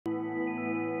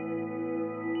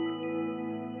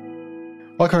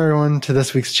Welcome everyone to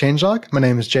this week's Changelog. My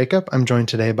name is Jacob. I'm joined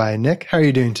today by Nick. How are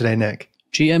you doing today, Nick?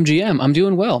 GM, I'm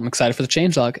doing well. I'm excited for the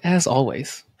changelog, as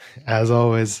always. As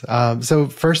always. So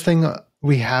first thing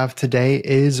we have today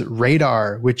is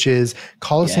Radar, which is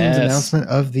Coliseum's announcement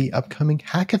of the upcoming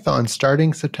hackathon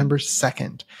starting September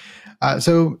 2nd.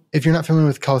 So if you're not familiar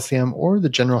with Coliseum or the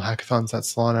general hackathons that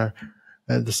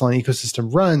the Solana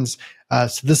ecosystem runs,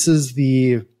 so this is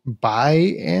the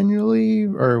bi-annually,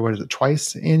 or what is it,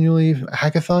 twice annually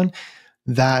hackathon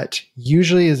that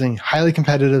usually is a highly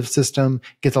competitive system,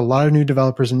 gets a lot of new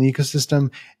developers in the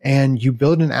ecosystem, and you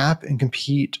build an app and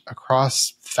compete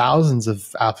across thousands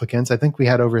of applicants. I think we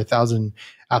had over 1,000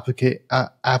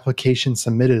 applications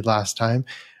submitted last time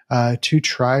to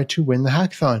try to win the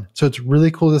hackathon. So it's really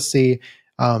cool to see.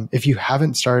 If you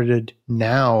haven't started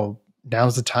now's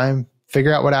the time.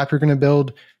 Figure out what app you're going to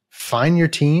build, find your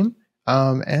team,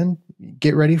 and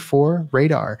get ready for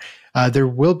Radar. There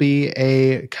will be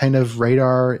a kind of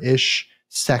Radar-ish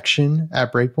section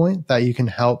at Breakpoint that you can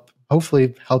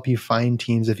hopefully help you find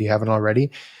teams if you haven't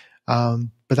already. But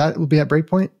that will be at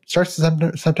Breakpoint. Starts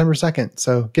September 2nd.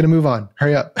 So get a move on.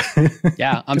 Hurry up.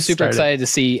 Yeah, I'm super excited to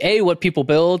see what people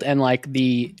build and like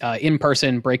the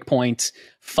in-person Breakpoint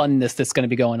funness that's going to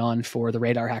be going on for the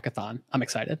Radar hackathon. I'm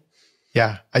excited.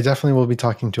 Yeah, I definitely will be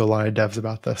talking to a lot of devs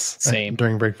about this. Same.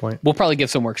 During Breakpoint. We'll probably give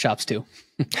some workshops too.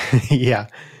 Yeah.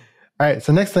 All right.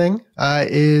 So next thing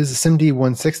is SIMD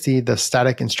 160, the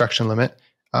static instruction limit.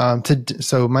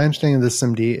 So my understanding of this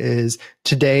SIMD is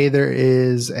today there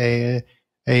is a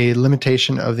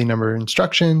limitation of the number of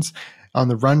instructions on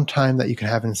the runtime that you can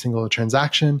have in a single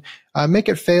transaction. Make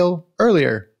it fail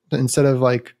earlier instead of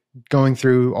like going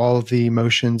through all of the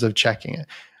motions of checking it.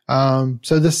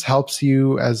 So this helps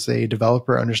you as a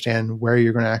developer understand where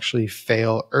you're going to actually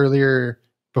fail earlier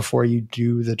before you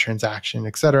do the transaction,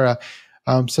 et cetera,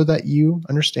 so that you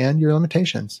understand your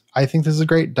limitations. I think this is a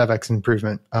great DevX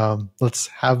improvement. Let's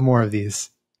have more of these.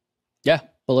 Yeah,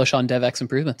 bullish on DevX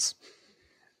improvements.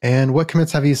 And what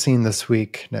commits have you seen this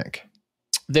week, Nick?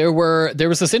 There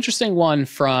was this interesting one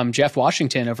from Jeff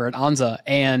Washington over at Anza,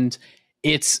 and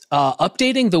it's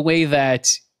updating the way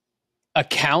that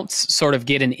accounts sort of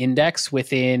get an index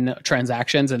within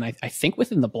transactions, and I think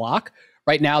within the block.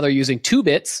 Right now they're using 2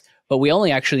 bits, but we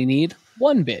only actually need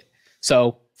 1 bit.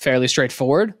 So fairly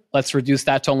straightforward. Let's reduce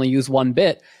that to only use 1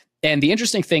 bit. And the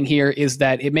interesting thing here is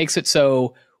that it makes it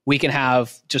so we can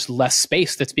have just less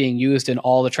space that's being used in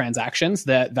all the transactions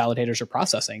that validators are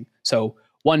processing. So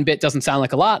 1 bit doesn't sound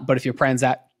like a lot, but if you're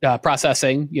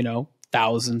processing,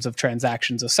 thousands of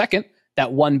transactions a second,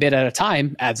 that 1 bit at a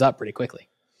time adds up pretty quickly.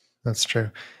 That's true.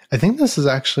 I think this is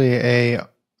actually a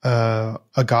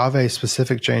Agave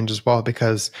specific change as well,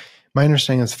 because my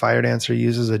understanding is FireDancer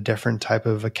uses a different type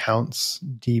of accounts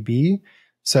DB.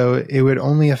 So it would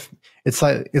only it's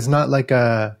not like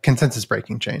a consensus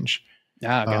breaking change.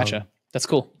 Ah, gotcha. That's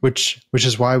cool. Which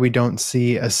is why we don't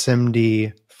see a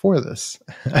SIMD for this.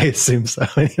 I assume so.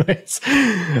 Anyways.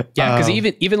 Yeah, because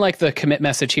even like the commit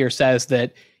message here says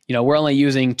that we're only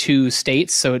using 2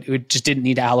 states, so it just didn't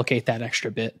need to allocate that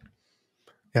extra bit.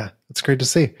 Yeah, it's great to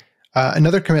see.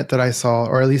 Another commit that I saw,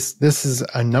 or at least this is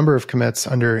a number of commits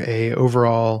under a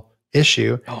overall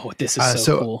issue. Oh, this is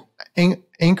so cool.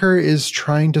 Anchor is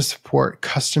trying to support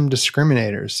custom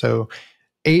discriminators. So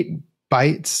 8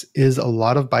 bytes is a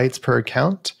lot of bytes per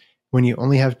account when you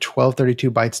only have 1232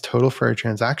 bytes total for a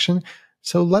transaction.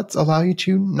 So let's allow you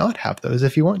to not have those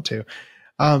if you want to.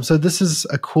 So this is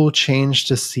a cool change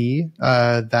to see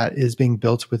that is being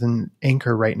built within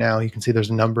Anchor right now. You can see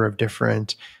there's a number of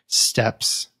different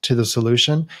steps to the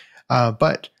solution.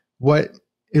 But what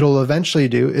it'll eventually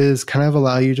do is kind of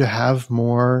allow you to have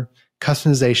more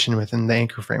customization within the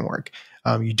Anchor framework.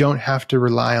 You don't have to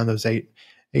rely on those 8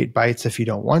 bytes if you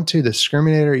don't want to. The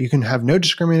discriminator, you can have no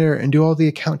discriminator and do all the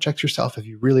account checks yourself if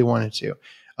you really wanted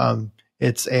to.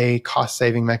 It's a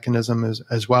cost-saving mechanism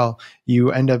as well.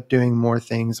 You end up doing more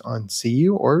things on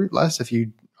CU or less if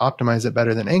you optimize it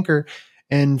better than Anchor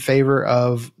in favor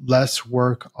of less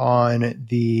work on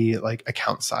the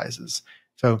account sizes.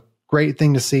 So great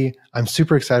thing to see. I'm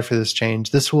super excited for this change.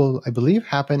 This will, I believe,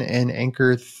 happen in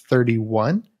Anchor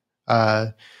 31.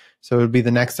 So it'll be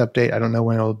the next update. I don't know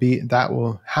when it'll be. That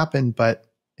will happen, but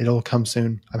it'll come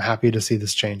soon. I'm happy to see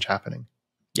this change happening.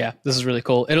 Yeah, this is really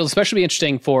cool. It'll especially be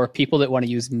interesting for people that want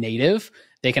to use native.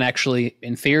 They can actually,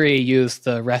 in theory, use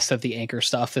the rest of the Anchor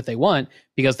stuff that they want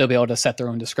because they'll be able to set their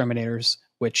own discriminators,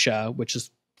 which is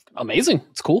amazing.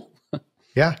 It's cool.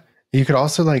 Yeah. You could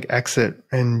also exit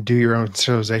and do your own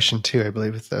serialization too, I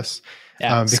believe, with this.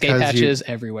 Yeah, escape patches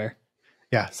everywhere.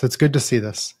 Yeah, so it's good to see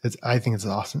this. I think it's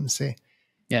awesome to see.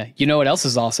 Yeah, you know what else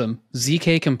is awesome?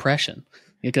 ZK compression.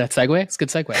 You get that segue? It's a good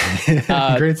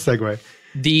segue. Great segue.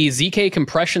 The ZK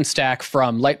compression stack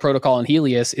from Light Protocol and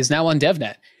Helios is now on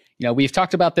DevNet. We've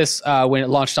talked about this when it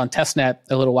launched on testnet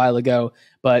a little while ago,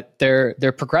 but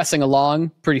they're progressing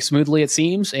along pretty smoothly, it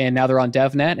seems, and now they're on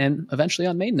DevNet and eventually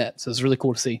on mainnet. So it's really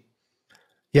cool to see.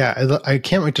 Yeah, I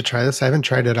can't wait to try this. I haven't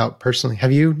tried it out personally.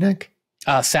 Have you, Nick?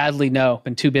 Sadly, no.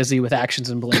 Been too busy with actions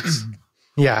and blinks.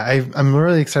 Yeah, I'm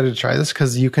really excited to try this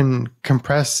because you can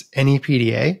compress any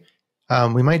PDA.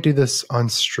 We might do this on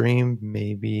stream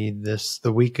maybe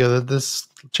the week that this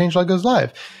changelog goes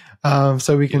live.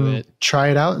 So we can try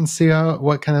it out and see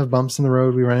what kind of bumps in the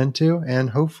road we run into and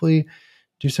hopefully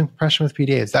do some compression with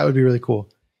PDAs. That would be really cool.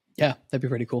 Yeah, that'd be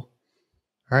pretty cool.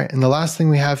 All right. And the last thing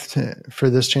we have for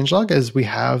this changelog is we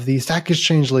have the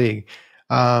StackExchange League.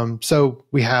 So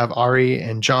we have Ari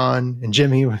and John and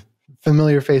Jimmy with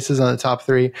familiar faces on the top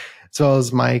three, as well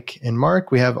as Mike and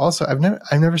Mark. We have also, I've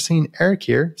never seen Eric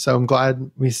here, so I'm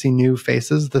glad we see new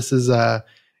faces. This is,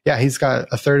 he's got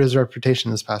a third of his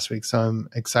reputation this past week. So I'm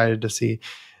excited to see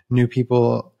new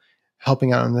people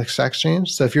helping out on the StackExchange.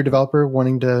 So if you're a developer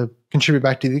wanting to contribute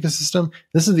back to the ecosystem,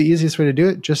 this is the easiest way to do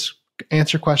it. Just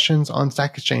answer questions on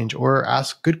StackExchange or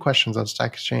ask good questions on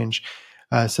StackExchange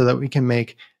so that we can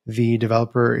make the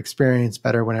developer experience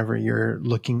better whenever you're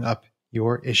looking up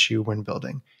your issue when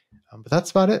building. But that's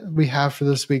about it we have for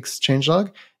this week's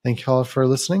changelog. Thank you all for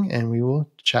listening, and we will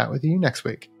chat with you next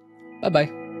week.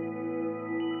 Bye-bye.